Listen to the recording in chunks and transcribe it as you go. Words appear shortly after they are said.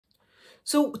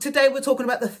So today we're talking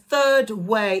about the third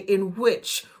way in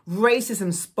which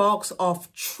racism sparks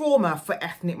off trauma for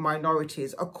ethnic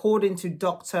minorities, according to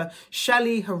Dr.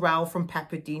 Shelley Harrell from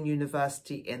Pepperdine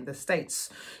University in the States.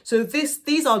 So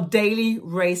these are daily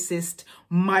racist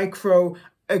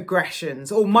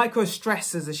microaggressions, or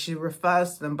microstressors as she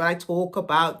refers to them, but I talk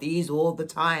about these all the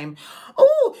time.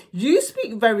 Oh, you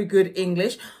speak very good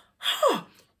English.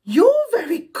 You're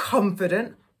very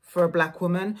confident for a black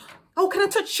woman. Oh, can I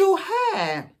touch your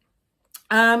hair?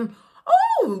 Oh,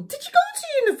 did you go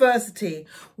to university?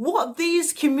 What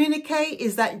these communicate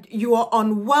is that you are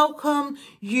unwelcome,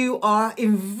 you are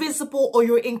invisible, or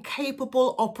you're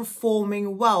incapable of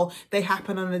performing well. They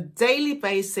happen on a daily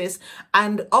basis,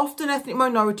 and often ethnic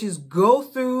minorities go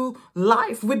through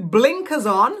life with blinkers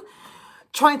on,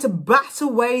 trying to bat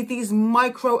away these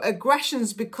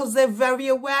microaggressions because they're very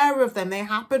aware of them. They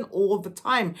happen all the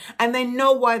time, and they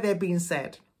know why they're being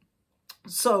said.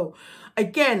 So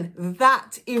again,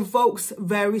 that evokes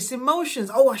various emotions.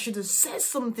 Oh, I should have said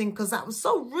something because that was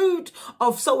so rude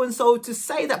of so-and-so to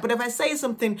say that. But if I say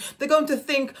something, they're going to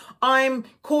think I'm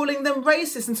calling them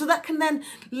racist. And so that can then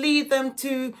lead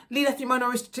ethnic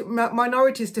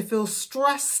minorities to feel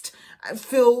stressed,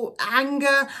 feel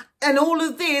anger, and all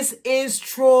of this is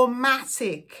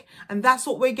traumatic. And that's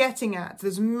what we're getting at.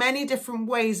 There's many different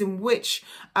ways in which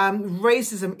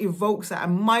racism evokes that,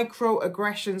 and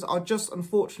microaggressions are just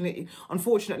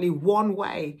unfortunately one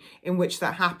way in which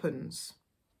that happens.